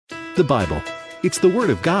the Bible. It's the Word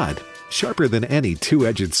of God, sharper than any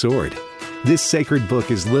two-edged sword. This sacred book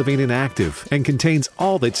is living and active and contains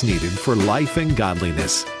all that's needed for life and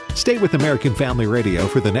godliness. Stay with American Family Radio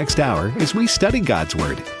for the next hour as we study God's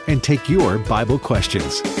Word and take your Bible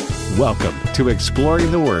questions. Welcome to Exploring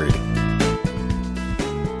the Word.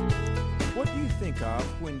 What do you think of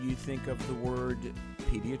when you think of the word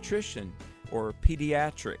pediatrician or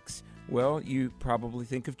pediatrics? Well, you probably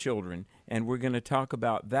think of children, and we're going to talk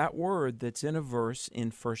about that word that's in a verse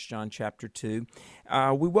in 1 John chapter 2.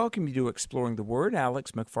 We welcome you to Exploring the Word.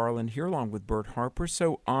 Alex McFarland here along with Bert Harper.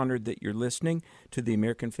 So honored that you're listening to the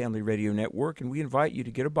American Family Radio Network, and we invite you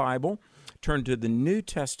to get a Bible, turn to the New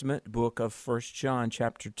Testament book of 1 John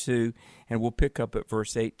chapter 2, and we'll pick up at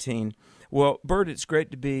verse 18. Well, Bert, it's great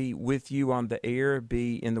to be with you on the air,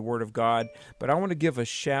 be in the Word of God, but I want to give a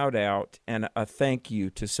shout-out and a thank you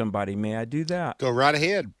to somebody. May I do that? Go right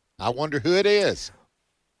ahead. I wonder who it is.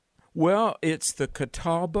 Well, it's the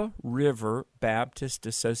Catawba River Baptist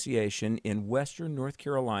Association in western North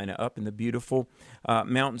Carolina, up in the beautiful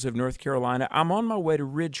mountains of North Carolina. I'm on my way to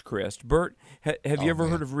Ridgecrest. Bert, have you ever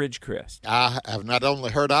heard of Ridgecrest? I have not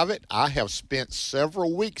only heard of it, I have spent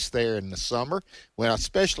several weeks there in the summer,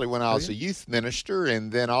 especially when I was a youth minister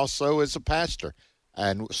and then also as a pastor.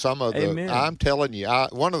 And some of the, I'm telling you,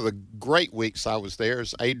 one of the great weeks I was there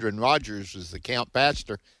is Adrian Rogers was the camp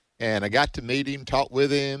pastor. And I got to meet him, talk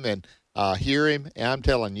with him, and hear him. And I'm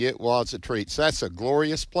telling you, it was a treat. So that's a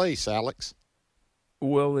glorious place, Alex.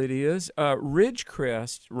 Well, it is.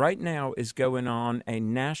 Ridgecrest right now is going on a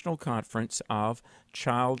national conference of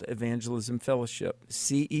Child Evangelism Fellowship,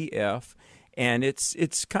 CEF, and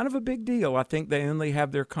it's kind of a big deal. I think they only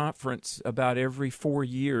have their conference about every 4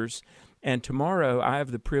 years. And tomorrow I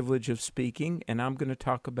have the privilege of speaking, and I'm going to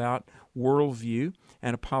talk about worldview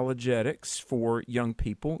and apologetics for young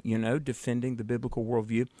people, defending the biblical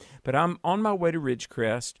worldview. But I'm on my way to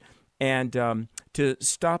Ridgecrest, and to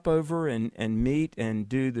stop over and meet and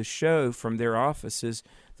do the show from their offices,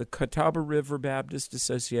 the Catawba River Baptist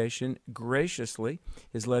Association graciously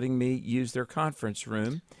is letting me use their conference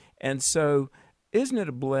room. And so isn't it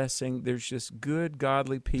a blessing? There's just good,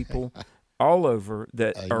 godly people all over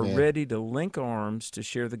that are ready to link arms to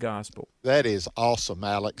share the gospel. That is awesome,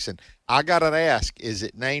 Alex. And I got to ask, is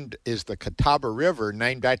the Catawba River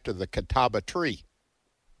named after the Catawba tree?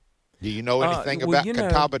 Do you know anything about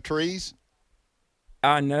Catawba trees?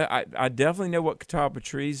 I know. I definitely know what Catawba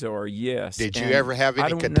trees are, yes. Did you ever have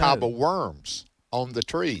any Catawba worms on the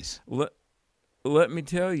trees? Let me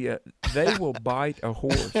tell you, they will bite a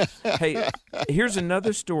horse. Hey, here's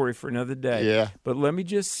another story for another day. Yeah. But let me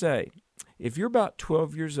just say, if you're about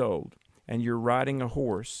 12 years old and you're riding a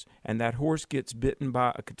horse and that horse gets bitten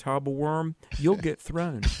by a Catawba worm, you'll get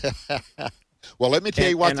thrown. Well, let me tell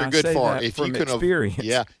you what they're good for. If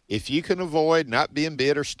you can avoid not being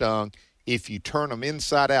bit or stung, if you turn them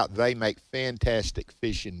inside out, they make fantastic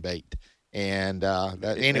fishing bait. And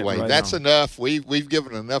anyway, that's enough. We've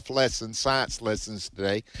given enough science lessons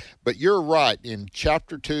today. But you're right. In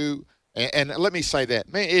chapter 2, and let me say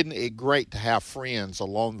that, man, isn't it great to have friends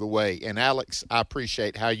along the way? And, Alex, I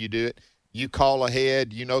appreciate how you do it. You call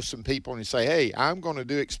ahead, some people, and you say, hey, I'm going to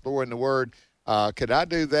do Exploring the Word. Could I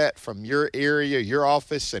do that from your area, your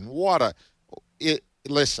office? And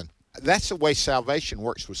listen, that's the way salvation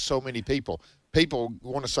works with so many people. People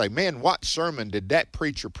want to say, man, what sermon did that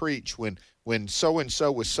preacher preach when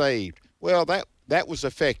so-and-so was saved? Well, that was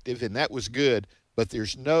effective and that was good, but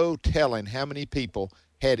there's no telling how many people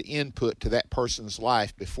had input to that person's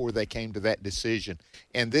life before they came to that decision.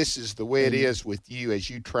 And this is the way it is with you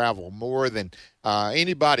as you travel more than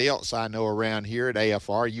anybody else I know around here at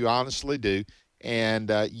AFR. You honestly do.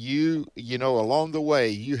 And along the way,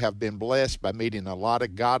 you have been blessed by meeting a lot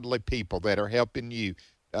of godly people that are helping you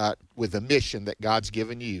with the mission that God's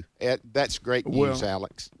given you. That's great news,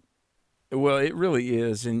 Alex. Well, it really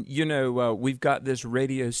is. And, we've got this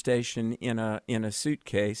radio station in a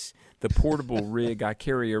suitcase, the portable rig I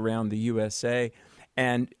carry around the USA.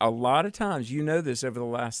 And a lot of times, this over the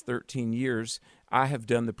last 13 years, I have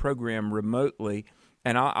done the program remotely,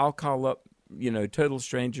 and I'll call up, total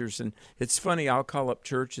strangers. And it's funny, I'll call up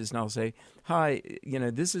churches and I'll say, hi,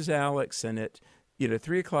 this is Alex, and at,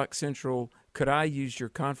 3 o'clock Central, could I use your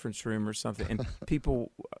conference room or something? And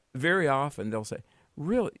people, very often, they'll say,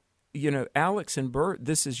 really? Alex and Bert,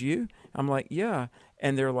 this is you? I'm like, yeah.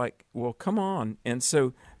 And they're like, well, come on. And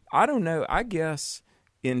so, I don't know, I guess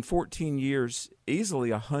in 14 years,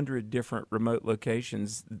 easily 100 different remote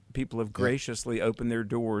locations, people have graciously opened their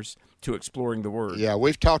doors to Exploring the Word. Yeah,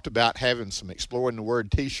 we've talked about having some Exploring the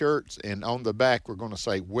Word T-shirts, and on the back we're going to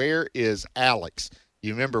say, where is Alex?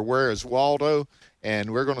 You remember where is Waldo?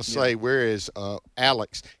 And we're going to say where is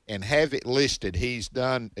Alex, and have it listed. He's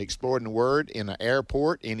done Exploring the Word in an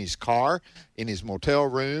airport, in his car, in his motel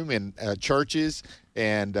room, in churches.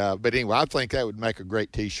 And but anyway, I think that would make a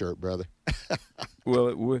great T-shirt, brother. Well,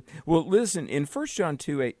 it would. Well, listen, in 1 John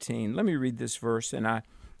 2:18, let me read this verse, and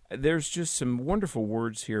there's just some wonderful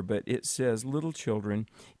words here, but it says, "Little children,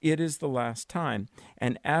 it is the last time,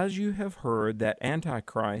 and as you have heard that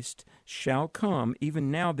Antichrist shall come,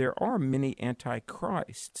 even now there are many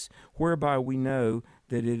Antichrists, whereby we know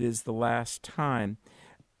that it is the last time."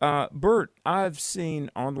 Bert, I've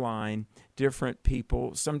seen online different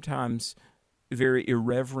people, sometimes very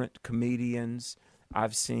irreverent comedians.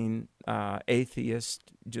 I've seen atheists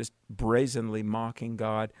just brazenly mocking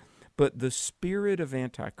God. But the spirit of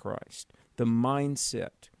Antichrist, the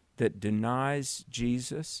mindset that denies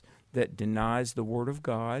Jesus, that denies the Word of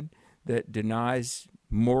God, that denies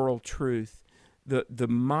moral truth, the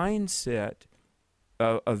mindset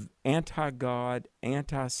of anti-God,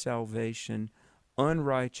 anti-salvation,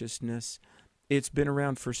 unrighteousness, it's been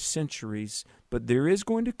around for centuries, but there is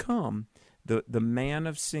going to come the man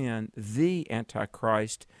of sin, the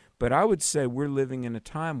Antichrist. But I would say we're living in a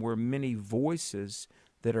time where many voices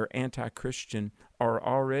that are anti-Christian are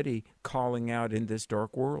already calling out in this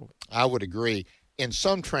dark world. I would agree. In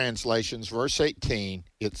some translations, verse 18,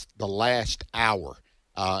 it's the last hour.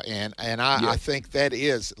 I think that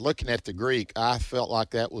is, looking at the Greek, I felt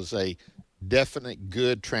like that was a definite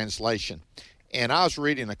good translation. And I was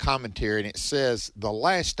reading a commentary, and it says the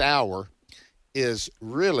last hour is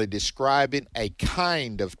really describing a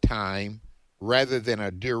kind of time rather than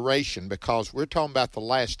a duration, because we're talking about the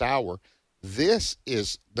last hour. This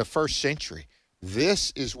is the first century.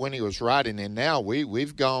 This is when he was writing, and now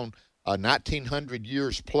we've gone 1,900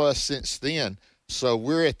 years plus since then. So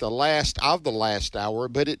we're at the last of the last hour,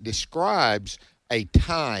 but it describes a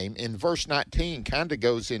time, and verse 19 kind of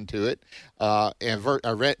goes into it,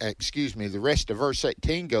 the rest of verse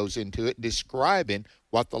 18 goes into it, describing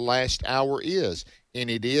what the last hour is, and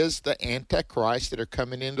it is the Antichrist that are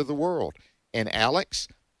coming into the world. And Alex,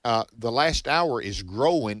 the last hour is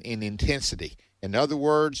growing in intensity. In other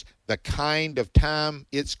words, the kind of time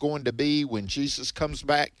it's going to be when Jesus comes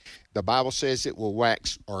back, the Bible says it will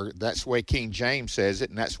wax, or that's the way King James says it,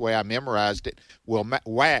 and that's the way I memorized it, will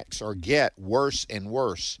wax or get worse and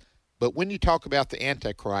worse. But when you talk about the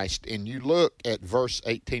Antichrist and you look at verse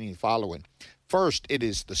 18 and following, first, it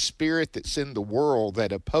is the spirit that's in the world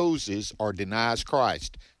that opposes or denies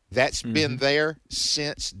Christ. That's been there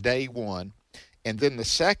since day one. And then the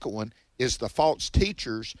second one is the false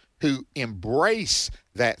teachers who embrace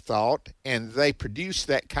that thought, and they produce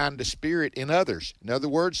that kind of spirit in others. In other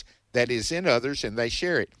words, that is in others, and they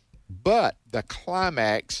share it. But the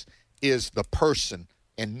climax is the person.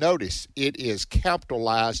 And notice, it is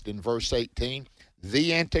capitalized in verse 18.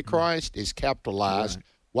 The Antichrist is capitalized. Right.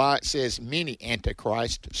 Why it says many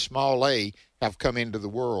Antichrists, small a, have come into the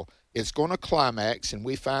world. It's going to climax, and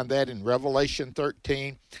we find that in Revelation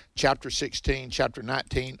 13, chapter 16, chapter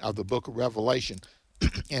 19 of the book of Revelation.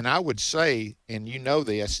 And I would say, and you know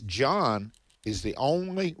this, John is the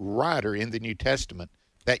only writer in the New Testament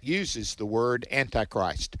that uses the word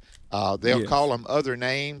Antichrist. They'll call him other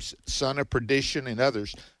names, son of perdition and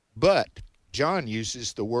others, but John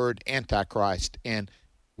uses the word Antichrist. And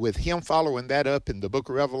with him following that up in the book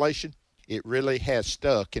of Revelation, it really has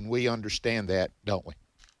stuck, and we understand that, don't we?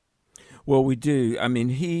 Well, we do. I mean,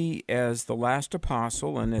 he, as the last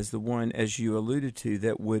apostle and as the one, as you alluded to,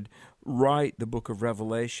 that would write the book of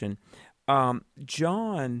Revelation,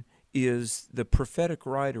 John is the prophetic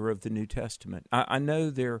writer of the New Testament. I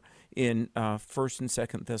know there in 1st and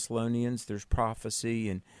 2nd Thessalonians, there's prophecy.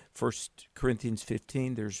 In 1 Corinthians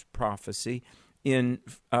 15, there's prophecy. In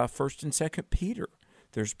 1st and 2nd Peter,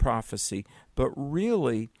 there's prophecy. But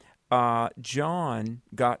really, John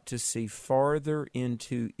got to see farther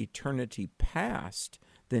into eternity past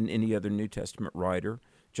than any other New Testament writer.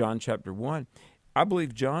 John chapter 1. I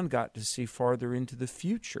believe John got to see farther into the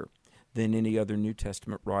future than any other New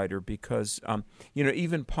Testament writer because,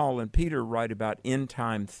 even Paul and Peter write about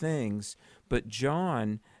end-time things, but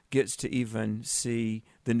John gets to even see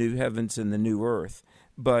the new heavens and the new earth.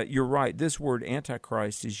 But you're right, this word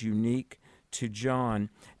Antichrist is unique to John.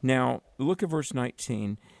 Now, look at verse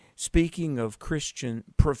 19. Speaking of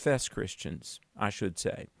professed Christians, I should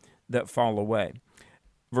say, that fall away.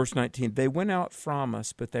 Verse 19, they went out from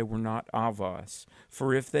us, but they were not of us.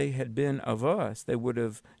 For if they had been of us, they would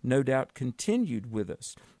have no doubt continued with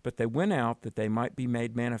us. But they went out that they might be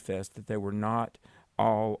made manifest that they were not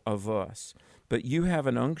all of us. But you have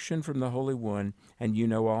an unction from the Holy One, and you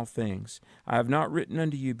know all things. I have not written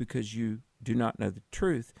unto you because you do not know the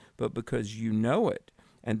truth, but because you know it,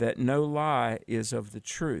 and that no lie is of the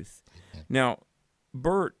truth. Now,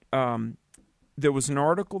 Bert, there was an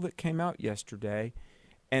article that came out yesterday,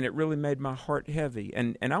 and it really made my heart heavy.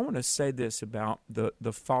 And I want to say this about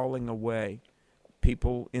the falling away.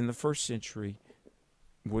 People in the first century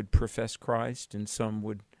would profess Christ, and some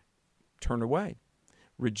would turn away,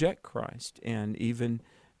 reject Christ, and even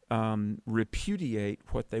repudiate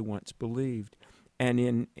what they once believed.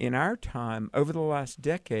 And in our time, over the last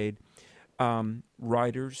decade,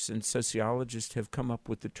 writers and sociologists have come up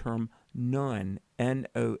with the term none,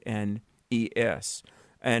 N-O-N-E-S.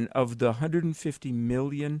 And of the 150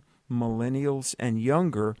 million millennials and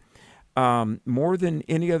younger, more than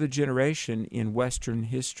any other generation in Western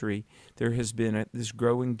history, there has been this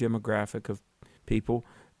growing demographic of people.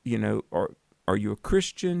 Are you a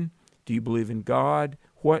Christian? Do you believe in God?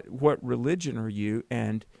 What religion are you?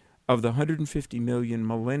 And of the 150 million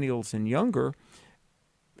millennials and younger,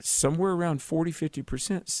 somewhere around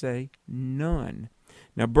 40-50% say none.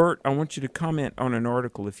 Now, Bert, I want you to comment on an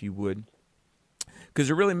article, if you would, because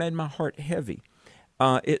it really made my heart heavy.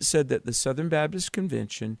 It said that the Southern Baptist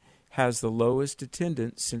Convention has the lowest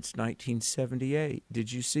attendance since 1978.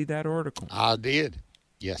 Did you see that article? I did,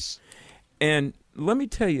 yes. And let me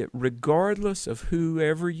tell you, regardless of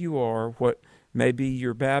whoever you are, what maybe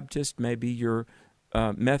you're Baptist, maybe you're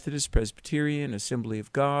Methodist, Presbyterian, Assembly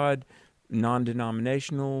of God,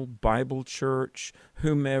 non-denominational, Bible church,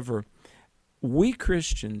 whomever, we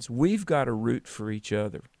Christians, we've got to root for each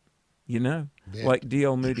other. Yeah. Like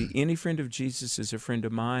D.L. Moody, any friend of Jesus is a friend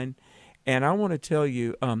of mine. And I want to tell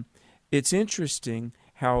you, it's interesting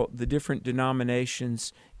how the different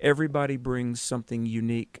denominations, everybody brings something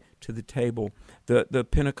unique to the table. The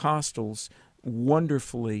Pentecostals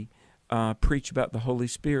wonderfully preach about the Holy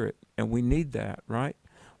Spirit, and we need that, right?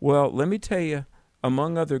 Well, let me tell you,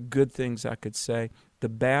 among other good things I could say, the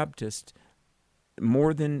Baptists,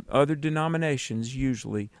 more than other denominations,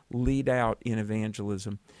 usually lead out in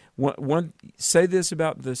evangelism. One say this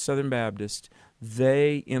about the Southern Baptists: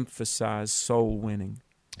 they emphasize soul winning.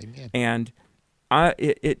 Amen. And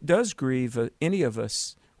it does grieve any of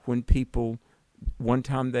us when people, one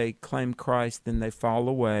time they claim Christ, then they fall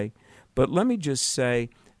away. But let me just say,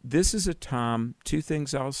 this is a time, two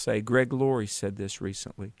things I'll say. Greg Laurie said this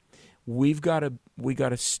recently. We got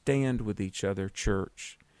to stand with each other,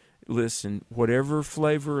 church. Listen, whatever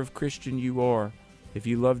flavor of Christian you are, if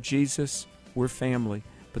you love Jesus, we're family.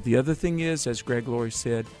 But the other thing is, as Greg Laurie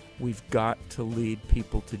said, we've got to lead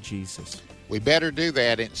people to Jesus. We better do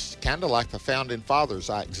that. It's kind of like the Founding Fathers.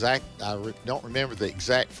 I don't remember the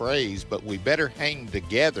exact phrase, but we better hang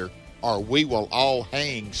together or we will all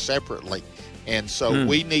hang separately. And so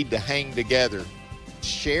we need to hang together,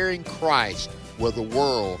 sharing Christ with a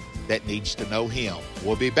world that needs to know Him.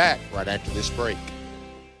 We'll be back right after this break.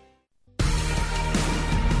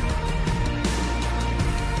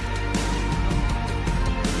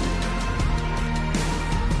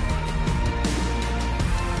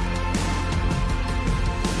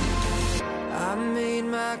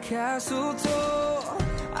 Castle tall,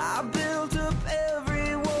 I built up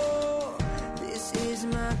every wall. This is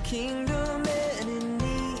my kingdom and it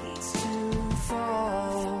needs to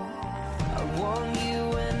fall. I want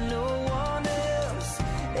you and no one else.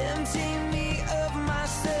 Empty me of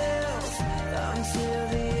myself until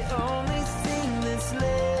the only thing that's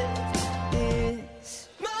left is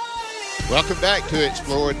my... Welcome back to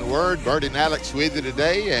Exploring the Word. Bert and Alex with you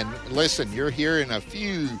today. And listen, you're hearing a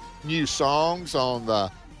few new songs on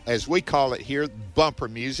the, as we call it here, bumper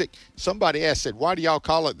music. Somebody asked, said, why do y'all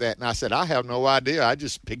call it that? And I said, I have no idea. I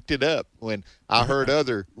just picked it up when I heard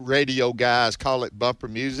other radio guys call it bumper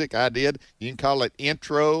music. I did. You can call it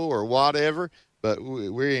intro or whatever, but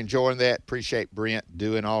we're enjoying that. Appreciate Brent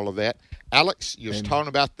doing all of that. Alex, you was talking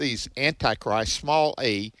about these antichrist, small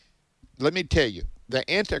a. Let me tell you, the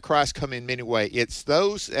antichrist come in many ways. It's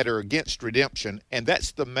those that are against redemption, and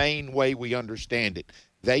that's the main way we understand it.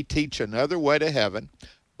 They teach another way to heaven.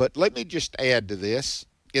 But let me just add to this.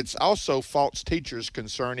 It's also false teachers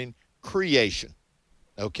concerning creation.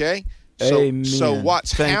 Okay? Amen. So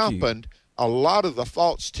what's happened, a lot of the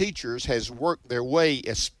false teachers has worked their way,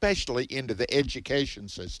 especially into the education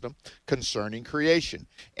system, concerning creation.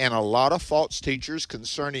 And a lot of false teachers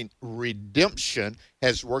concerning redemption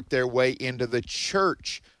has worked their way into the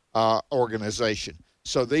church organization.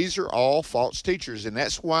 So these are all false teachers, and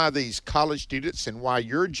that's why these college students and why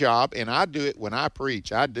your job, and I do it when I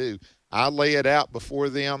preach, I lay it out before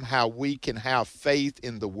them how we can have faith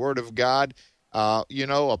in the Word of God.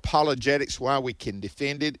 Apologetics, why we can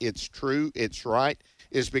defend it, it's true, it's right,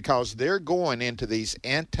 is because they're going into these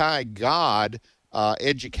anti-God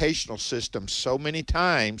educational system so many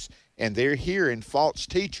times, and they're hearing false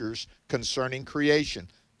teachers concerning creation.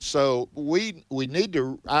 So we need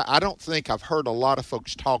to, I don't think I've heard a lot of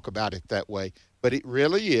folks talk about it that way, but it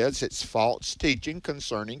really is. It's false teaching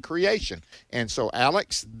concerning creation. And so,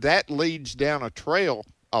 Alex, that leads down a trail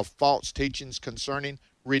of false teachings concerning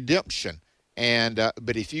redemption. And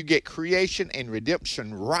but if you get creation and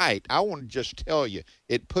redemption right, I want to just tell you,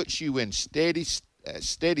 it puts you in steady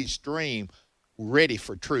stream, ready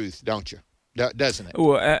for truth, don't you? Doesn't it?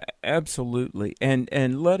 Well, absolutely.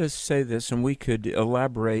 And let us say this, and we could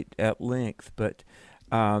elaborate at length, but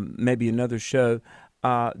maybe another show.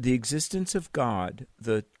 The existence of God,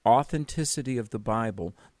 the authenticity of the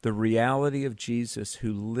Bible, the reality of Jesus,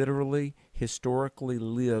 who literally, historically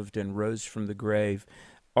lived and rose from the grave,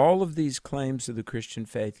 all of these claims of the Christian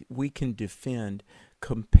faith, we can defend.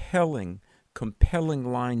 Compelling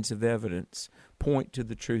lines of evidence point to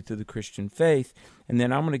the truth of the Christian faith. And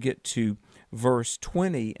then I'm going to get to verse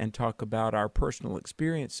 20 and talk about our personal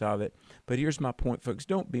experience of it. But here's my point, folks.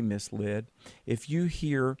 Don't be misled. If you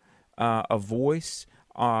hear a voice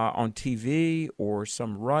on TV or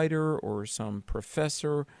some writer or some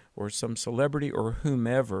professor or some celebrity or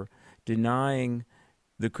whomever denying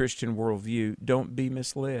the Christian worldview, don't be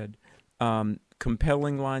misled.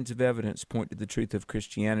 Compelling lines of evidence point to the truth of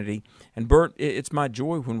Christianity. And Bert, it's my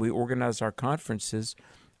joy when we organize our conferences.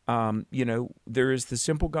 There is the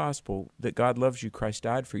simple gospel that God loves you, Christ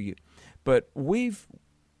died for you. But we've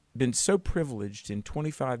been so privileged in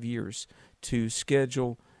 25 years to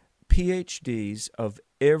schedule PhDs of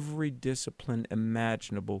every discipline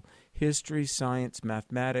imaginable: history, science,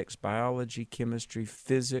 mathematics, biology, chemistry,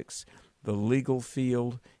 physics, the legal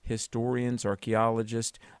field, historians,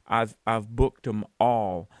 archaeologists. I've booked them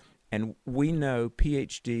all. And we know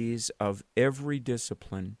PhDs of every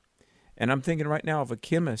discipline. And I'm thinking right now of a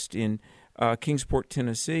chemist in Kingsport,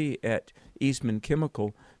 Tennessee at Eastman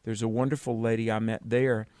Chemical. There's a wonderful lady I met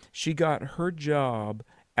there. She got her job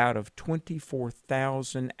out of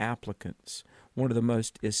 24,000 applicants, one of the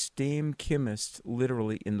most esteemed chemists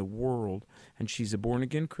literally in the world. And she's a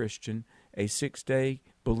born-again Christian, a six-day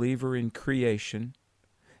believer in creation.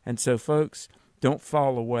 And so, folks, don't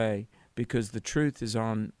fall away, because the truth is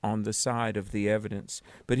on the side of the evidence.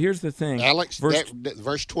 But here's the thing. Alex,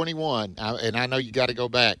 verse 21, and I know you got to go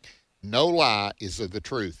back. No lie is of the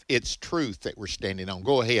truth. It's truth that we're standing on.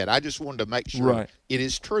 Go ahead. I just wanted to make sure It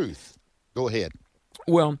is truth. Go ahead.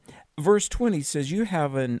 Well, verse 20 says, you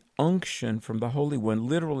have an unction from the Holy One.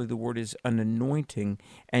 Literally, the word is an anointing,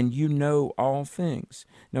 and you know all things.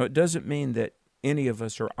 Now, it doesn't mean that any of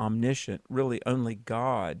us are omniscient. Really, only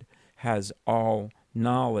God has all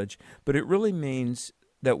knowledge. But it really means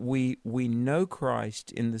that we know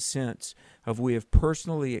Christ in the sense of we have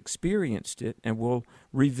personally experienced it, and we'll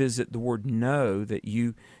revisit the word know that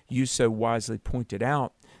you so wisely pointed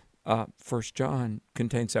out. 1 John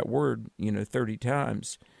contains that word, 30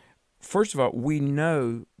 times. First of all, we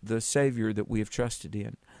know the Savior that we have trusted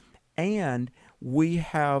in, and we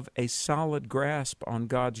have a solid grasp on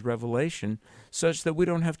God's revelation such that we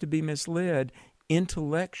don't have to be misled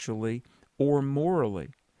intellectually or morally.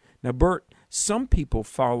 Now, Bert, some people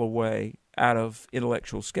fall away out of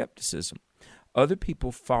intellectual skepticism. Other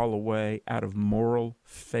people fall away out of moral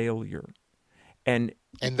failure. And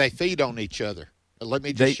they feed on each other. Let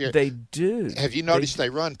me just share. They do. Have you noticed they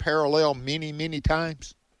run parallel many, many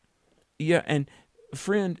times? Yeah, and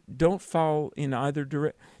friend, don't fall in either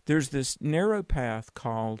direction. There's this narrow path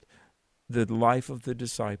called the life of the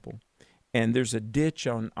disciple, and there's a ditch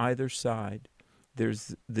on either side.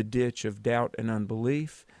 There's the ditch of doubt and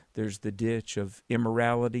unbelief. There's the ditch of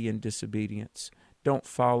immorality and disobedience. Don't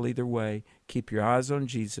fall either way. Keep your eyes on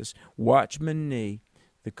Jesus. Watchman Nee,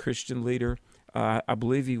 the Christian leader, I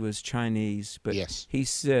believe he was Chinese, but yes. He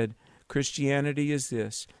said, Christianity is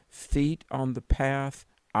this: feet on the path,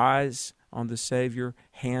 eyes on the Savior,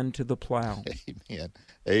 hand to the plow.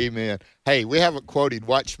 Amen. Hey, we haven't quoted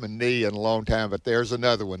Watchman Nee in a long time, but there's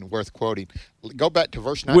another one worth quoting. Go back to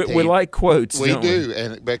verse 19. We like quotes, we don't do, we?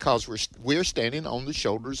 And because we're standing on the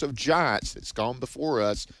shoulders of giants that's gone before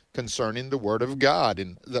us concerning the Word of God,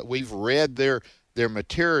 and that we've read their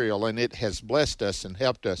material, and it has blessed us and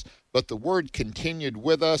helped us. But the word continued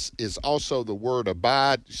with us is also the word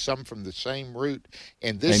abide, some from the same root.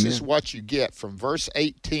 And this Amen. is what you get from verse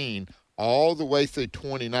 18 all the way through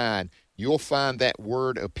 29. You'll find that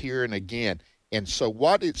word appearing again. And so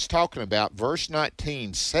what it's talking about, verse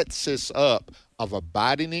 19 sets this up of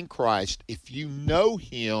abiding in Christ. If you know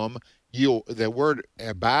him, the word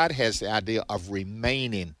abide has the idea of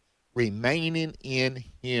remaining in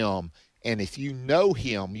him. And if you know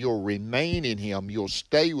him, you'll remain in him, you'll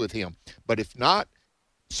stay with him. But if not,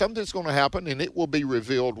 something's going to happen, and it will be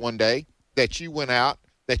revealed one day that you went out,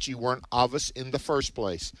 that you weren't of us in the first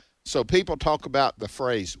place. So people talk about the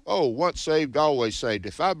phrase, oh, once saved, always saved.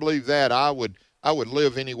 If I believe that, I would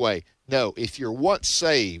live anyway. No, if you're once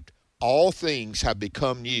saved, all things have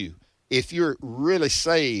become new. If you're really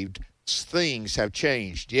saved, things have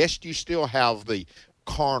changed. Yes, you still have the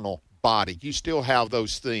carnal body. You still have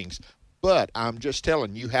those things. But I'm just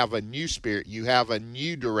telling you, have a new spirit. You have a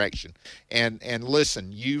new direction. And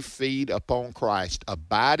listen, you feed upon Christ.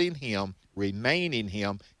 Abide in him, remain in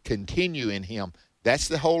him, continue in him. That's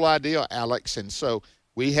the whole idea, Alex. And so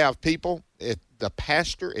we have people, the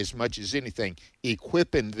pastor as much as anything,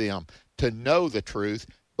 equipping them to know the truth,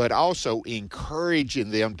 but also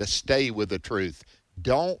encouraging them to stay with the truth.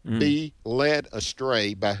 Don't be led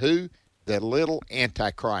astray by who? The little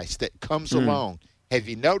antichrist that comes along. Have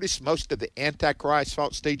you noticed most of the antichrist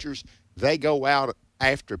false teachers, they go out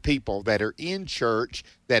after people that are in church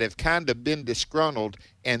that have kind of been disgruntled,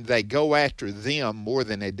 and they go after them more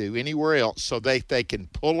than they do anywhere else so they can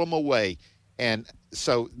pull them away. And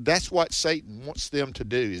so that's what Satan wants them to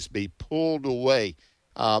do, is be pulled away,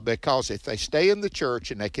 because if they stay in the church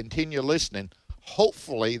and they continue listening,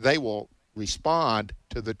 hopefully they will respond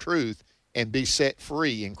to the truth and be set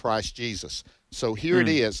free in Christ Jesus. So here it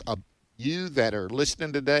is. You that are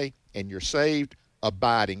listening today and you're saved,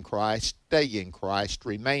 abide in Christ, stay in Christ,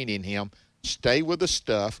 remain in him, stay with the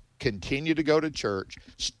stuff, continue to go to church,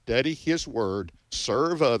 study his word,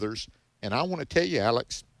 serve others. And I want to tell you,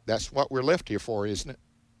 Alex, that's what we're left here for, isn't it?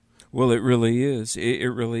 Well, it really is. It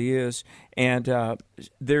really is. And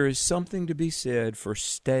there is something to be said for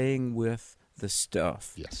staying with the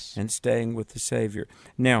stuff. Yes. And staying with the Savior.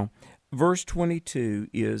 Now, verse 22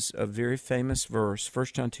 is a very famous verse,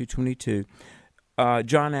 1 John 2:22.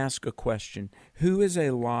 John asks a question, who is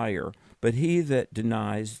a liar but he that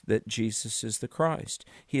denies that Jesus is the Christ?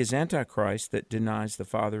 He is Antichrist that denies the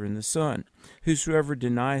Father and the Son. Whosoever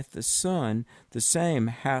denieth the Son, the same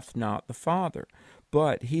hath not the Father.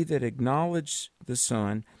 But he that acknowledges the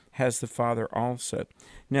Son has the Father also.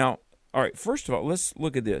 Now, all right, first of all, let's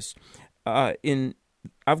look at this. I've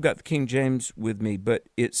got the King James with me, but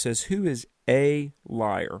it says, who is a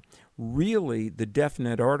liar? Really, the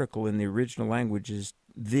definite article in the original language is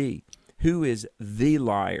the. Who is the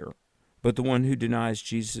liar? But the one who denies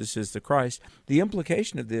Jesus is the Christ. The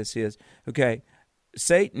implication of this is, okay,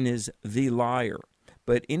 Satan is the liar,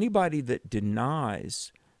 but anybody that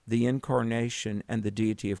denies the incarnation and the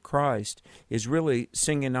deity of Christ is really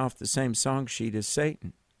singing off the same song sheet as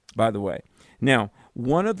Satan, by the way. Now,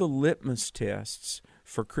 one of the litmus tests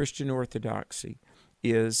for Christian orthodoxy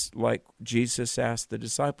is like Jesus asked the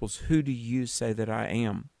disciples, who do you say that I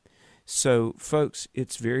am? So, folks,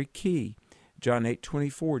 it's very key. John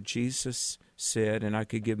 8:24, Jesus said, and I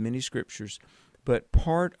could give many scriptures, but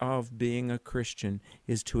part of being a Christian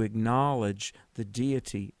is to acknowledge the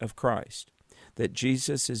deity of Christ, that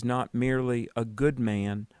Jesus is not merely a good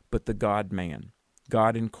man, but the God-man,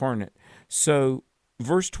 God incarnate. So,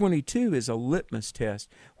 verse 22 is a litmus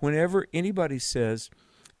test. Whenever anybody says,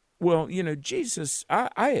 well, Jesus,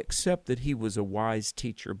 I accept that he was a wise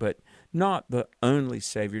teacher, but not the only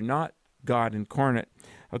Savior, not God incarnate.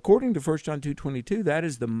 According to 1 John 2:22, that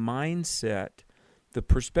is the mindset, the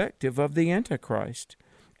perspective of the Antichrist.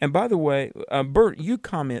 And by the way, Bert, you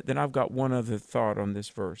comment, then I've got one other thought on this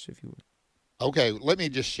verse, if you would. Okay, let me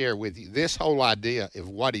just share with you. This whole idea of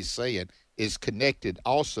what he's saying is connected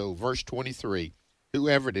also, verse 23.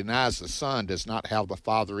 Whoever denies the Son does not have the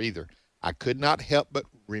Father either. I could not help but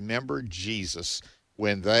remember Jesus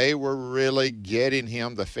when they were really getting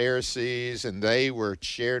him, the Pharisees, and they were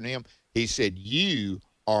sharing him. He said, you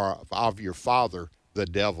are of your father, the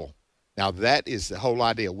devil. Now, that is the whole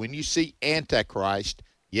idea. When you see Antichrist,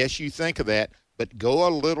 yes, you think of that, but go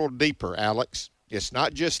a little deeper, Alex. It's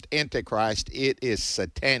not just Antichrist. It is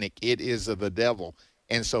satanic. It is of the devil.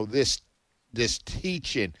 And so this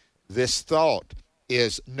teaching, this thought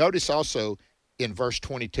is, notice also in verse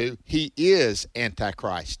 22, he is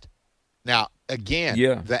Antichrist. Now, again,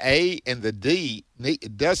 the A and the D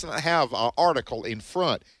doesn't have an article in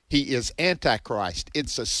front. He is Antichrist.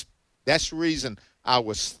 That's the reason I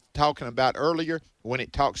was talking about earlier when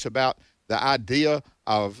it talks about the idea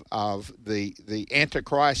of the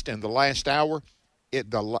Antichrist in the last hour.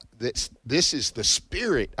 This is the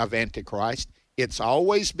spirit of Antichrist. It's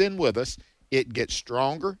always been with us. It gets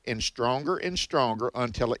stronger and stronger and stronger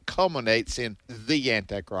until it culminates in the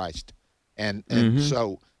Antichrist. And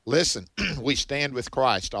so, listen, we stand with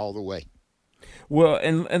Christ all the way. Well,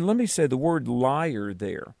 and let me say the word liar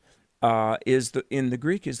there. in the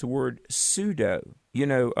Greek is the word pseudo.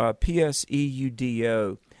 Pseudo.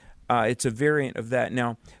 It's a variant of that.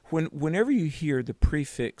 Now, whenever you hear the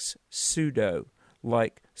prefix pseudo,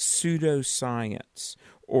 like pseudoscience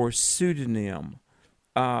or pseudonym,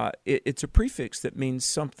 it's a prefix that means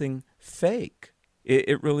something fake.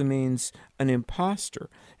 It really means an imposter.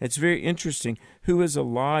 It's very interesting. Who is a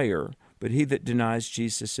liar but he that denies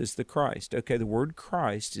Jesus is the Christ? Okay, the word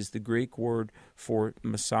Christ is the Greek word for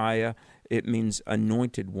Messiah. It means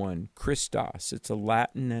anointed one, Christos. It's a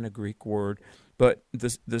Latin and a Greek word. But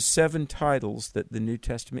the 7 titles that the New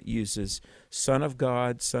Testament uses, Son of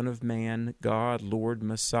God, Son of Man, God, Lord,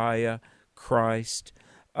 Messiah, Christ,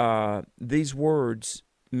 these words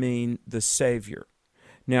mean the Savior.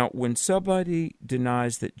 Now, when somebody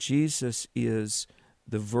denies that Jesus is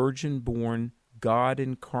the virgin-born, God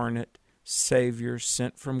incarnate Savior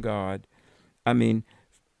sent from God, I mean,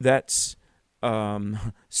 that's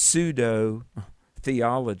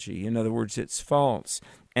pseudo-theology. In other words, it's false.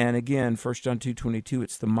 And again, 1 John 2:22,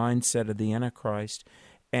 it's the mindset of the Antichrist.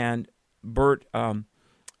 And Bert, I've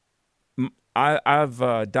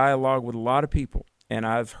dialogued with a lot of people, and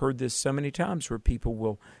I've heard this so many times where people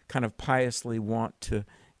will kind of piously want to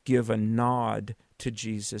give a nod to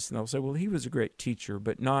Jesus, and they'll say, well, he was a great teacher,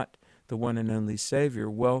 but not the one and only Savior.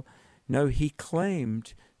 Well, no, he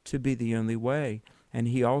claimed to be the only way, and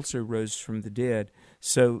he also rose from the dead.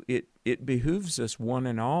 So it behooves us, one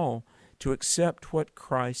and all, to accept what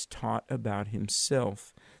Christ taught about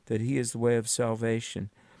himself, that he is the way of salvation.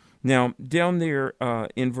 Now, down there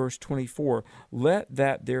in verse 24, let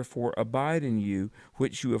that therefore abide in you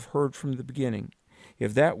which you have heard from the beginning.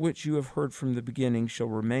 If that which you have heard from the beginning shall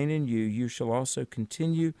remain in you, you shall also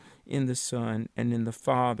continue in the Son and in the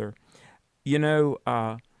Father.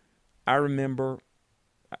 I remember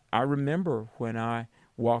when I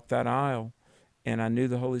walked that aisle and I knew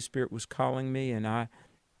the Holy Spirit was calling me, and I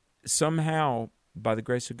somehow, by the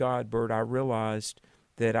grace of God, Bert, I realized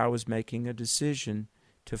that I was making a decision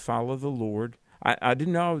to follow the Lord. I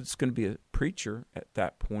didn't know I was going to be a preacher at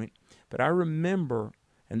that point, but I remember,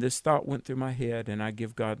 and this thought went through my head, and I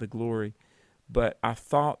give God the glory, but I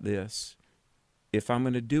thought this: if I'm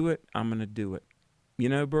going to do it, I'm going to do it.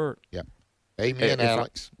 Bert? Yep. Amen,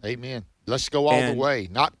 Alex. Amen. Let's go all the way,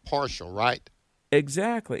 not partial, right?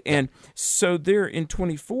 Exactly. And so there in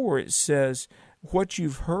 24 it says, what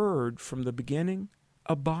you've heard from the beginning,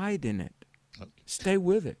 abide in it. Stay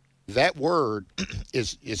with it. That word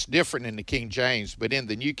is different in the King James, but in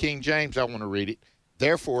the New King James, I want to read it.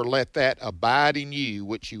 Therefore, let that abide in you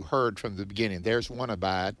which you heard from the beginning. There's one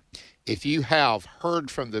abide. If you have heard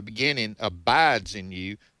from the beginning, abides in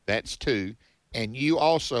you, that's 2. And you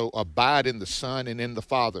also abide in the Son and in the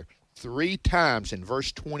Father. 3 times in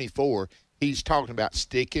verse 24, he's talking about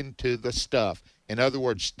sticking to the stuff. In other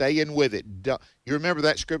words, staying with it. You remember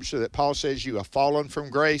that scripture that Paul says you have fallen from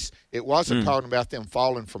grace? It wasn't talking about them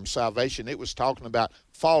falling from salvation. It was talking about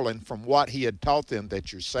falling from what he had taught them,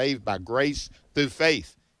 that you're saved by grace through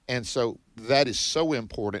faith. And so that is so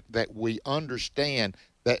important that we understand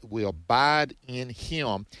that we abide in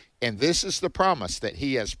him. And this is the promise that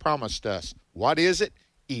he has promised us. What is it?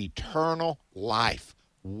 Eternal life.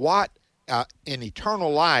 An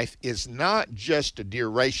eternal life is not just a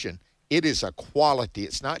duration. It is a quality.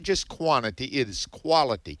 It's not just quantity. It is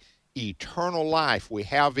quality. Eternal life we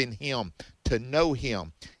have in him, to know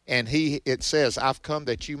him. And it says, I've come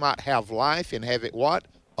that you might have life and have it what?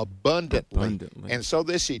 Abundantly. And so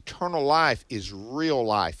this eternal life is real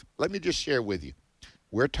life. Let me just share with you.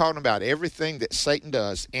 We're talking about everything that Satan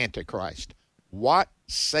does, Antichrist. What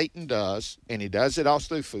Satan does, and he does it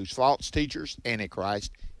also through false teachers,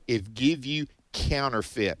 Antichrist, is give you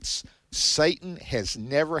counterfeits. Satan has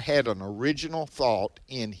never had an original thought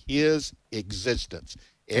in his existence.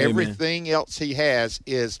 Amen. Everything else he has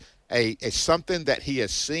is a something that he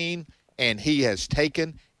has seen and he has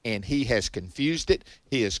taken and he has confused it,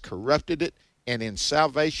 he has corrupted it, and in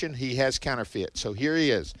salvation he has counterfeit. So here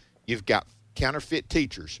he is. You've got counterfeit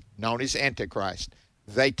teachers known as Antichrist.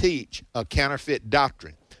 They teach a counterfeit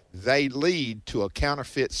doctrine. They lead to a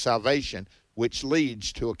counterfeit salvation, which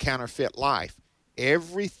leads to a counterfeit life.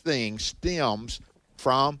 Everything stems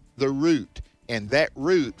from the root, and that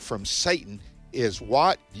root from Satan is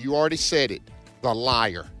what? You already said it, the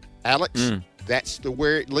liar. Alex, that's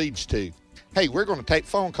where it leads to. Hey, we're going to take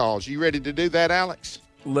phone calls. You ready to do that, Alex?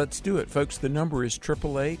 Let's do it, folks. The number is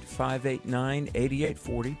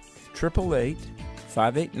 888-589-8840,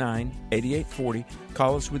 888-589-8840.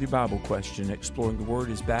 Call us with your Bible question. Exploring the Word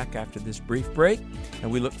is back after this brief break,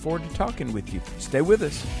 and we look forward to talking with you. Stay with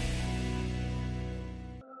us.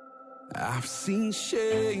 I've seen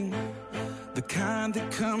shame, the kind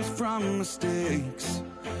that comes from mistakes,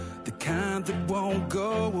 the kind that won't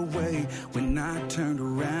go away. When I turned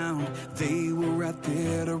around, they were right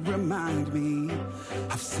there to remind me.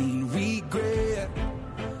 I've seen regret,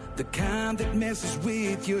 the kind that messes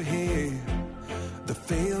with your head, the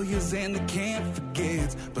failures and the can't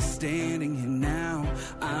forget. But standing here now,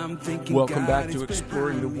 I'm thinking. Welcome God back to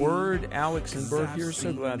Exploring the Word. Alex and Bert here.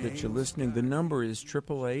 So glad that you're listening. The number is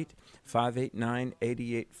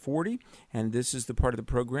 888-589-8840, and this is the part of the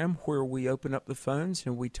program where we open up the phones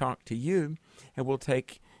and we talk to you, and we'll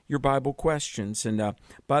take your Bible questions. And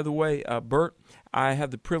by the way, Bert, I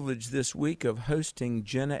have the privilege this week of hosting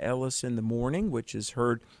Jenna Ellis in the Morning, which is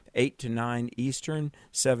heard 8 to 9 Eastern,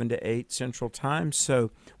 7 to 8 Central Time.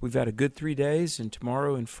 So we've had a good 3 days, and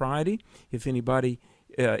tomorrow and Friday, if anybody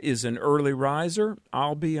is an early riser,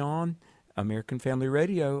 I'll be on American Family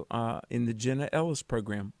Radio in the Jenna Ellis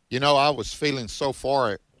program. You know, I was feeling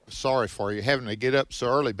sorry for you having to get up so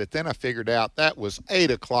early, but then I figured out that was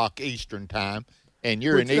 8 o'clock Eastern Time, and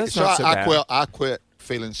you're in Eastern. So I quit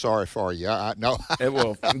feeling sorry for you. No.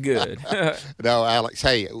 Well, good. No, Alex,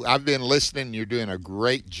 hey, I've been listening. You're doing a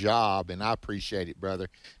great job, and I appreciate it, brother.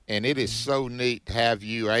 And it is so neat to have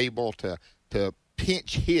you able to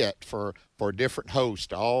pinch hit for different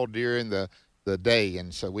hosts all during the day,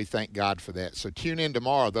 and so we thank God for that. So tune in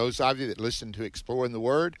tomorrow, those of you that listen to Exploring the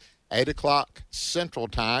Word, 8 o'clock Central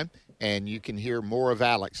Time, and you can hear more of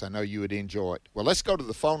Alex. I know you would enjoy it. Well, let's go to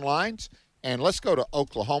the phone lines, and let's go to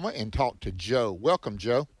Oklahoma and talk to Joe. Welcome,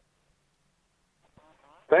 Joe.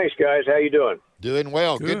 Thanks, guys. How you doing? Doing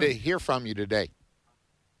well. Good to hear from you today.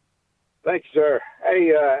 Thanks, sir.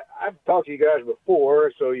 Hey, I've talked to you guys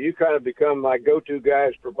before, so you kind of become my go-to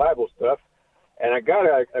guys for Bible stuff. And I got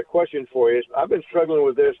a question for you. I've been struggling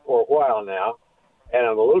with this for a while now, and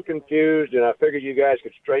I'm a little confused, and I figured you guys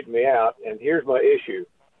could straighten me out. And here's my issue.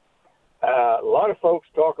 A lot of folks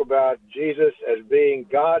talk about Jesus as being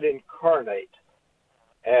God incarnate.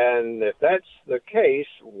 And if that's the case,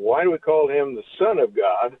 why do we call him the Son of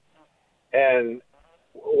God? And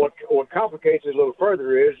what complicates it a little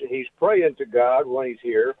further is he's praying to God when he's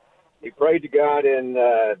here. He prayed to God in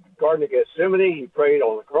the Garden of Gethsemane. He prayed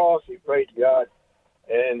on the cross. He prayed to God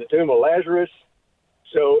in the tomb of Lazarus.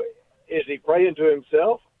 So is he praying to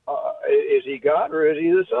himself? Is he God, or is he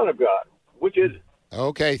the Son of God? Which is it?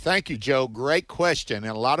 Okay, thank you, Joe. Great question,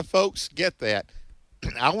 and a lot of folks get that.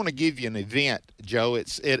 I want to give you an event, Joe.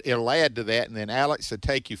 It'll add to that, and then Alex will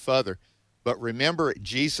take you further. But remember, at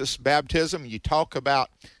Jesus' baptism, you talk about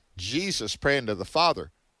Jesus praying to the Father.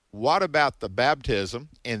 What about the baptism?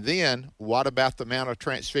 And then what about the Mount of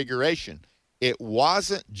Transfiguration? It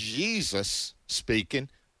wasn't Jesus speaking,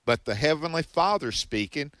 but the Heavenly Father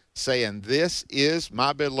speaking, saying, "This is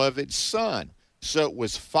my beloved Son." So it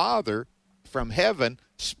was Father from heaven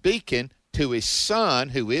speaking to his Son,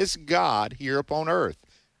 who is God, here upon earth.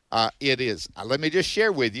 It is. Let me just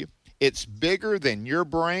share with you. It's bigger than your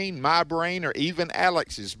brain, my brain, or even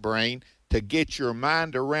Alex's brain to get your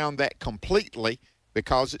mind around that completely,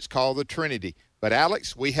 because it's called the Trinity. But,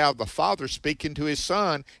 Alex, we have the Father speaking to his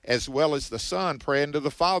Son as well as the Son praying to the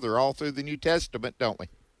Father all through the New Testament, don't we?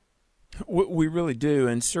 We really do.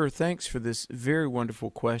 And, sir, thanks for this very wonderful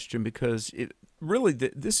question, because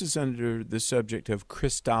this is under the subject of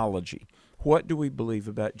Christology. What do we believe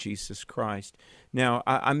about Jesus Christ? Now,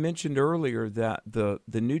 I mentioned earlier that the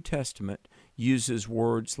New Testament uses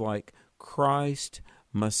words like Christ,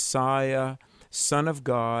 Messiah, Son of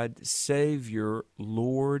God, Savior,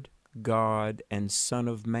 Lord, God, and Son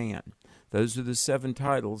of Man. Those are the 7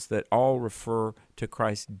 titles that all refer to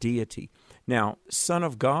Christ's deity. Now, Son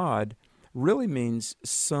of God really means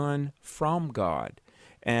son from God.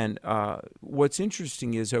 And what's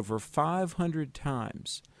interesting is over 500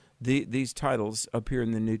 times these titles appear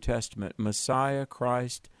in the New Testament: Messiah,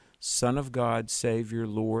 Christ, Son of God, Savior,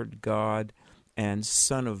 Lord, God, and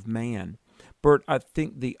Son of Man. Bert, I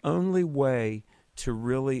think the only way to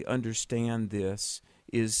really understand this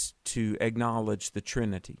is to acknowledge the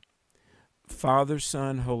Trinity. Father,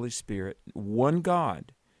 Son, Holy Spirit, one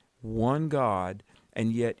God,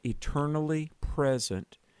 and yet eternally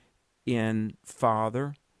present in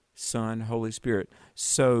Father, Son, Holy Spirit.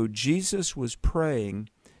 So Jesus was praying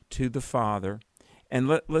to the Father, and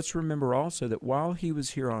let's remember also that while he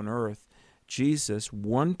was here on earth, Jesus,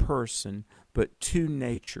 one person, but 2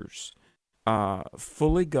 natures,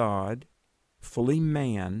 fully God, fully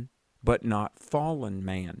man, but not fallen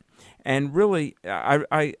man. And really,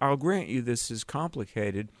 I'll grant you this is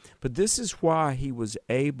complicated, but this is why he was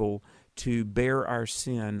able to bear our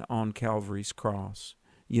sin on Calvary's cross.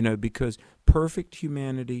 Because perfect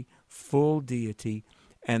humanity, full deity,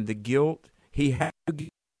 and the guilt, he had to give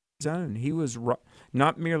his own. He was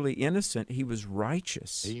not merely innocent, he was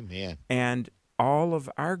righteous. Amen. And all of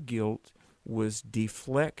our guilt was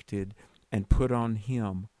deflected and put on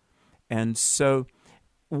him. And so,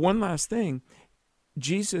 one last thing,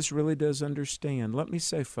 Jesus really does understand. Let me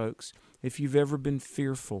say, folks, if you've ever been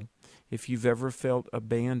fearful, if you've ever felt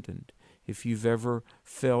abandoned, if you've ever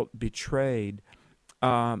felt betrayed,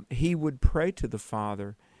 he would pray to the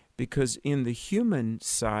Father, because in the human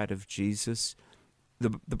side of Jesus, the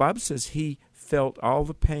Bible says he felt all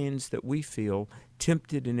the pains that we feel,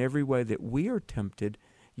 tempted in every way that we are tempted,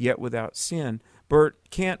 yet without sin. Bert,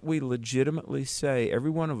 can't we legitimately say, every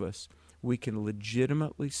one of us, we can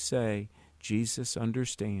legitimately say, Jesus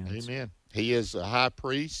understands? Amen. He is a high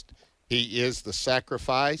priest. He is the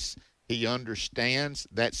sacrifice. He understands.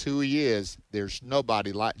 That's who he is. There's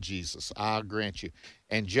nobody like Jesus, I'll grant you.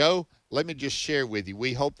 And Joe, let me just share with you.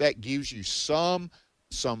 We hope that gives you some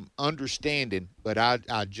understanding. But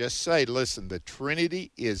I just say, listen, the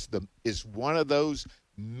Trinity is one of those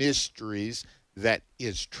mysteries that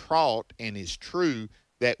is taught and is true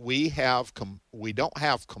that we don't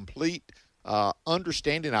have complete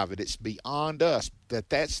understanding of it. It's beyond us.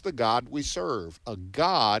 That's the God we serve, a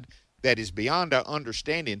God that is beyond our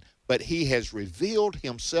understanding, but he has revealed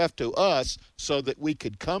himself to us so that we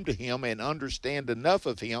could come to him and understand enough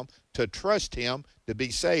of him to trust him, to be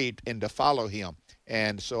saved, and to follow him.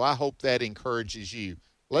 And so I hope that encourages you.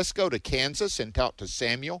 Let's go to Kansas and talk to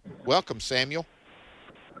Samuel. Welcome, Samuel.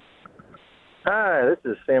 Hi, this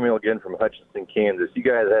is Samuel again from Hutchinson, Kansas. You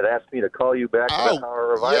guys had asked me to call you back about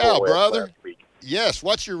our revival brother. last week. Yes,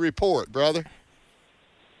 what's your report, brother?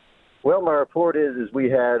 Well, my report is we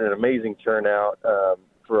had an amazing turnout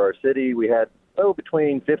for our city. We had,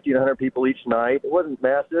 between 50 and 100 people each night. It wasn't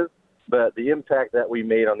massive, but the impact that we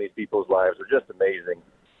made on these people's lives was just amazing.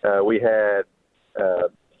 We had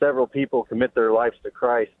several people commit their lives to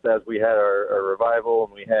Christ as we had our revival,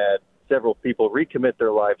 and we had several people recommit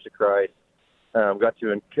their lives to Christ. Got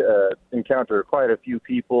to encounter quite a few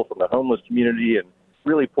people from the homeless community and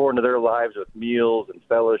really pour into their lives with meals and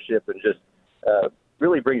fellowship, and just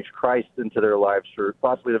really brings Christ into their lives for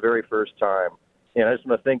possibly the very first time. And I just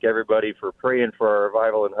want to thank everybody for praying for our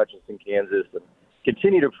revival in Hutchinson, Kansas, and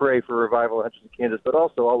continue to pray for revival in Hutchinson, Kansas, but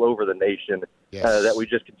also all over the nation, that we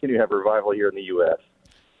just continue to have revival here in the U.S.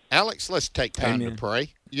 Alex, let's take time Amen. to pray.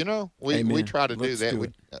 You know, we try to Let's do that. do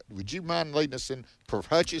it. Would you mind leading us in for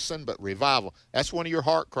Hutchinson, but revival? That's one of your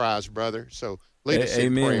heart cries, brother. So lead us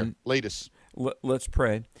in prayer. Lead us. Let's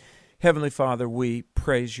pray. Heavenly Father, we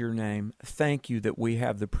praise your name. Thank you that we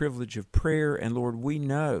have the privilege of prayer. And Lord, we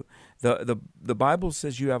know the Bible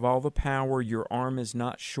says you have all the power. Your arm is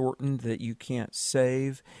not shortened that you can't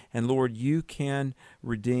save. And Lord, you can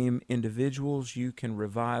redeem individuals. You can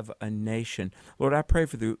revive a nation. Lord, I pray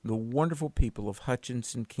for the wonderful people of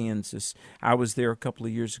Hutchinson, Kansas. I was there a couple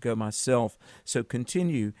of years ago myself. So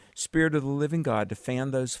continue, Spirit of the living God, to fan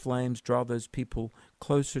those flames, draw those people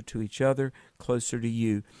closer to each other, closer to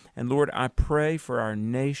you. And Lord, I pray for our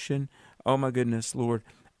nation. Oh my goodness, Lord,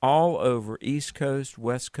 all over, East Coast,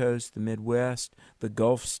 West Coast, the Midwest, the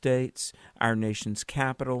Gulf states, our nation's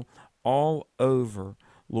capital, all over,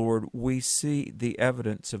 Lord, we see the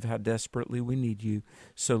evidence of how desperately we need you.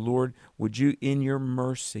 So, Lord, would you, in your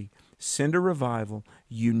mercy, send a revival,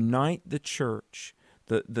 unite the church,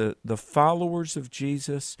 the followers of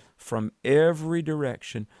Jesus from every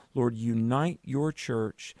direction. Lord, unite your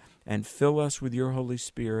church and fill us with your Holy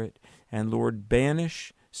Spirit. And Lord,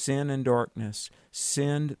 banish sin and darkness.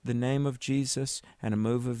 Send the name of Jesus and a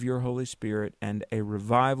move of your Holy Spirit and a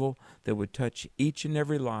revival that would touch each and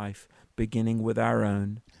every life, beginning with our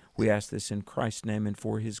own. We ask this in Christ's name and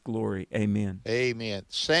for his glory. Amen. Amen.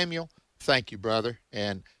 Samuel, thank you, brother.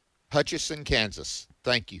 And Hutchinson, Kansas,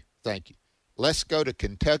 thank you. Thank you. Let's go to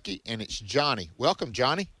Kentucky, and it's Johnny. Welcome,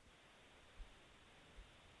 Johnny.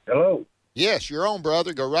 Hello. Yes, you're on,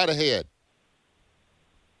 brother. Go right ahead.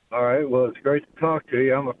 All right. Well, it's great to talk to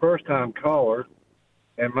you. I'm a first-time caller,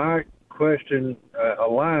 and my question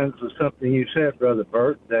aligns with something you said, Brother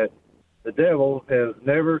Bert, that the devil has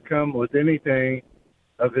never come with anything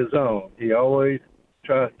of his own. He always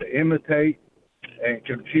tries to imitate and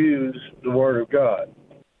confuse the Word of God.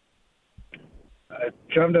 It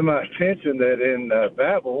come to my attention that in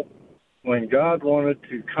Babel, when God wanted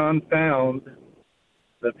to confound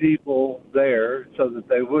the people there so that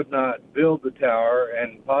they would not build the tower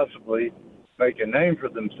and possibly make a name for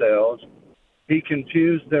themselves, he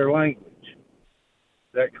confused their language.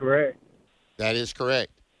 Is that correct? That is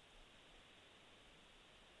correct.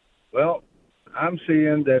 Well, I'm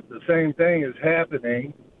seeing that the same thing is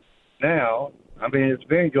happening now. I mean, it's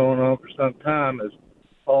been going on for some time as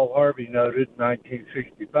Paul Harvey noted in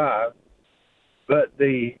 1965. But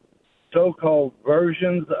the so-called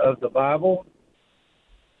versions of the Bible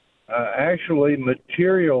actually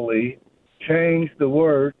materially changed the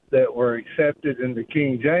words that were accepted in the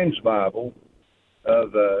King James Bible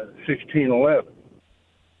of 1611.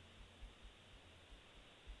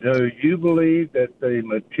 Do you believe that the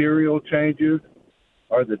material changes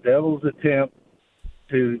are the devil's attempt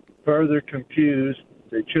to further confuse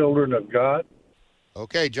the children of God?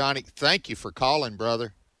 Okay, Johnny, thank you for calling,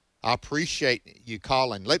 brother. I appreciate you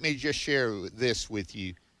calling. Let me just share this with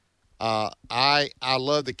you. I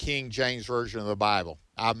love the King James Version of the Bible.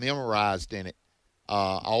 I memorized in it.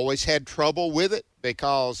 I always had trouble with it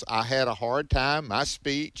because I had a hard time, my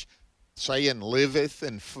speech, saying liveth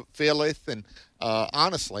and filleth. And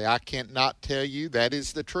honestly, I can't not tell you that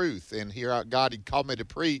is the truth. And here God had called me to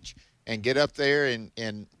preach and get up there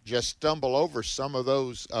and just stumble over some of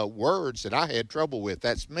those words that I had trouble with.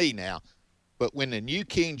 That's me now. But when the New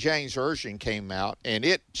King James Version came out and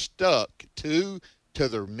it stuck to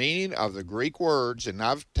the meaning of the Greek words, and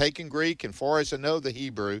I've taken Greek and far as I know the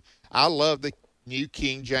Hebrew, I love the New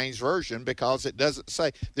King James Version because it doesn't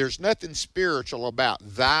say, there's nothing spiritual about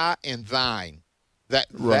thy and thine.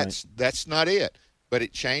 That's not it. But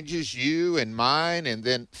it changes you and mine and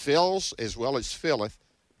then fills as well as filleth.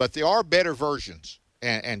 But there are better versions.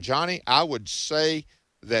 And Johnny, I would say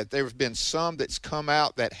that there have been some that's come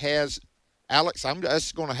out that has, Alex, I'm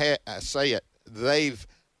just going to say it, they've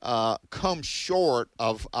come short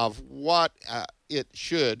of what it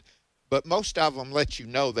should, but most of them let you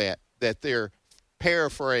know that they're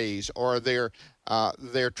paraphrase or they're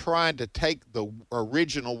trying to take the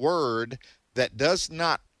original word that does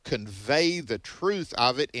not convey the truth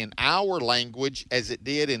of it in our language as it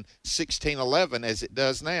did in 1611 as it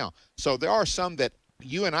does now. So there are some that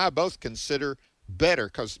you and I both consider better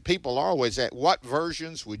because people are always at what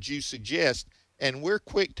versions would you suggest, and we're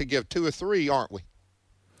quick to give 2 or 3, aren't we?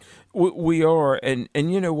 We are, and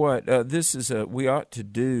you know what? We ought to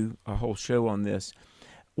do a whole show on this.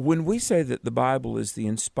 When we say that the Bible is the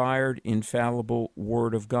inspired, infallible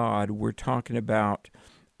Word of God, we're talking about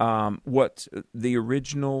what's the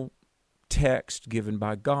original text given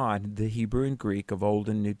by God, the Hebrew and Greek of Old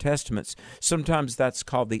and New Testaments. Sometimes that's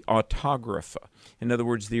called the autographa. In other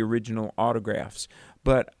words, the original autographs.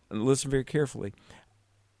 But listen very carefully.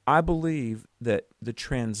 I believe that the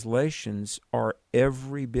translations are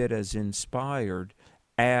every bit as inspired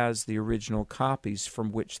as the original copies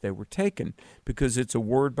from which they were taken, because it's a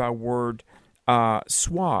word-by-word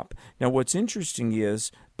swap. Now, what's interesting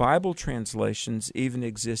is Bible translations even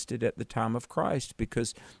existed at the time of Christ,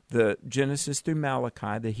 because the Genesis through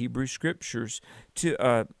Malachi, the Hebrew Scriptures,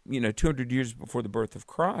 200 years before the birth of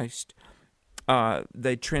Christ,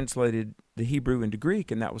 they translated the Hebrew into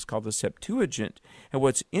Greek, and that was called the Septuagint. And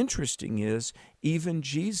what's interesting is even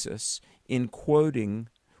Jesus, in quoting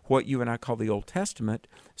what you and I call the Old Testament,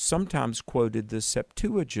 sometimes quoted the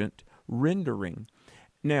Septuagint rendering.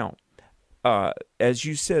 Now, as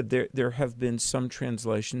you said, there have been some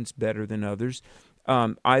translations better than others.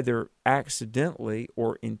 Either accidentally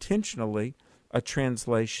or intentionally, a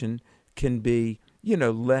translation can be,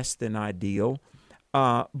 less than ideal.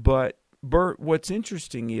 But Bert, what's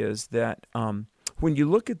interesting is that when you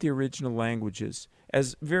look at the original languages,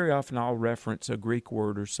 as very often I'll reference a Greek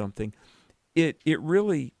word or something, it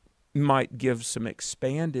really might give some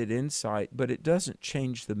expanded insight, but it doesn't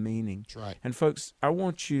change the meaning. That's right. And folks, I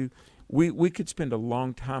want you, we could spend a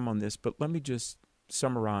long time on this, but let me just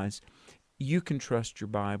summarize. You can trust your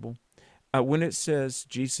Bible. When it says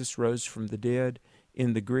Jesus rose from the dead,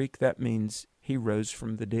 in the Greek, that means he rose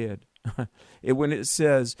from the dead. When it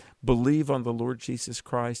says, believe on the Lord Jesus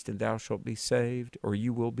Christ and thou shalt be saved, or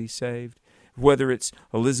you will be saved, whether it's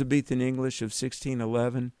Elizabethan English of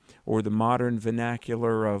 1611 or the modern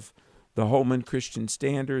vernacular of the Holman Christian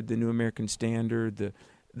Standard, the New American Standard,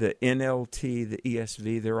 the NLT, the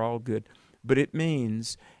ESV, they're all good. But it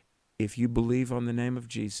means if you believe on the name of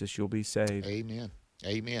Jesus, you'll be saved. Amen.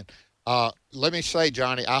 Amen. Let me say,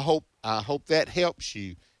 Johnny, I hope that helps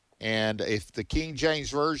you. And if the King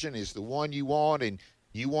James Version is the one you want and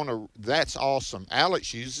you want to, that's awesome.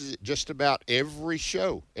 Alex uses it just about every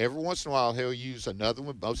show. Every once in a while, he'll use another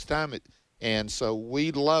one. Most of the time, and so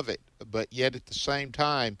we love it. But yet at the same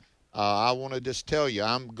time, I want to just tell you,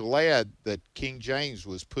 I'm glad that King James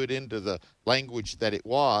was put into the language that it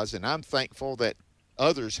was, and I'm thankful that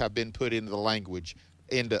others have been put into the language,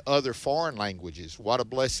 into other foreign languages. What a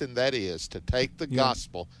blessing that is, to take the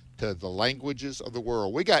gospel to the languages of the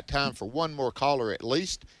world. We got time for one more caller at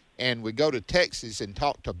least, and we go to Texas and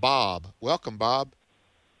talk to Bob. Welcome, Bob.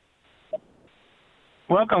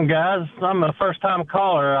 Welcome, guys. I'm a first-time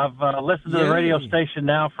caller. I've listened to the radio station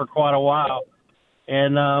now for quite a while.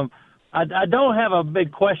 And I don't have a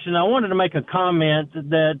big question. I wanted to make a comment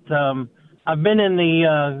that I've been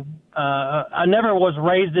in I never was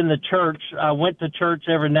raised in the church. I went to church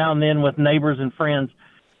every now and then with neighbors and friends.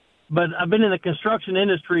 But I've been in the construction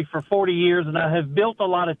industry for 40 years, and I have built a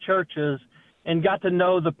lot of churches and got to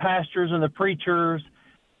know the pastors and the preachers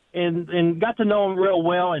and got to know them real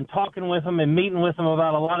well and talking with them and meeting with them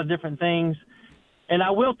about a lot of different things. And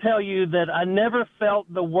I will tell you that I never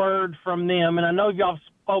felt the word from them. And I know y'all have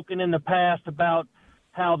spoken in the past about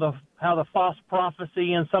how the false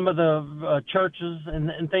prophecy in some of the churches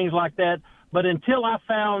and things like that. But until I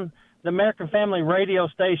found the American Family radio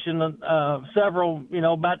station about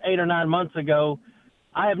 8 or 9 months ago,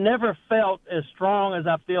 I have never felt as strong as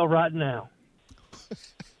I feel right now.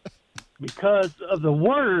 Because of the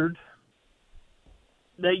word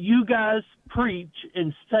that you guys preach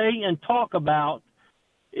and say and talk about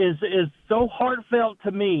is so heartfelt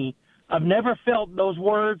to me. I've never felt those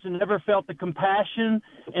words and never felt the compassion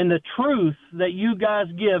and the truth that you guys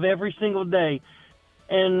give every single day.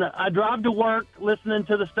 And I drive to work listening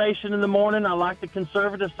to the station in the morning. I like the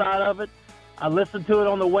conservative side of it. I listen to it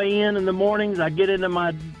on the way in the mornings. I get into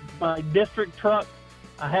my district truck.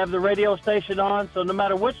 I have the radio station on, so no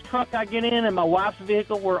matter which truck I get in my wife's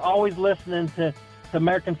vehicle, we're always listening to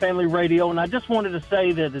American Family Radio. And I just wanted to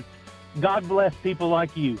say that God bless people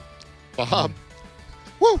like you.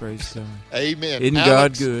 Woo. Praise God. Amen. Isn't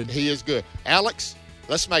Alex, God good? He is good. Alex,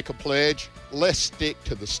 let's make a pledge. Let's stick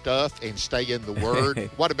to the stuff and stay in the Word.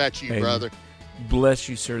 What about you, brother? Bless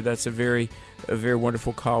you, sir. That's a very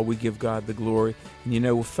wonderful call. We give God the glory.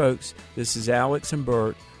 And folks, this is Alex and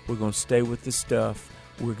Bert. We're going to stay with the stuff.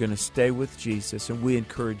 We're going to stay with Jesus, and we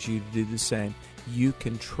encourage you to do the same. You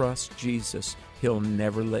can trust Jesus. He'll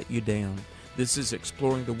never let you down. This is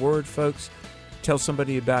Exploring the Word, folks. Tell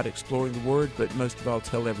somebody about Exploring the Word, but most of all,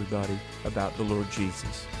 tell everybody about the Lord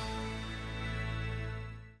Jesus.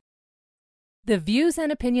 The views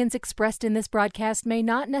and opinions expressed in this broadcast may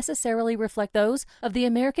not necessarily reflect those of the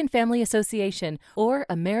American Family Association or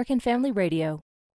American Family Radio.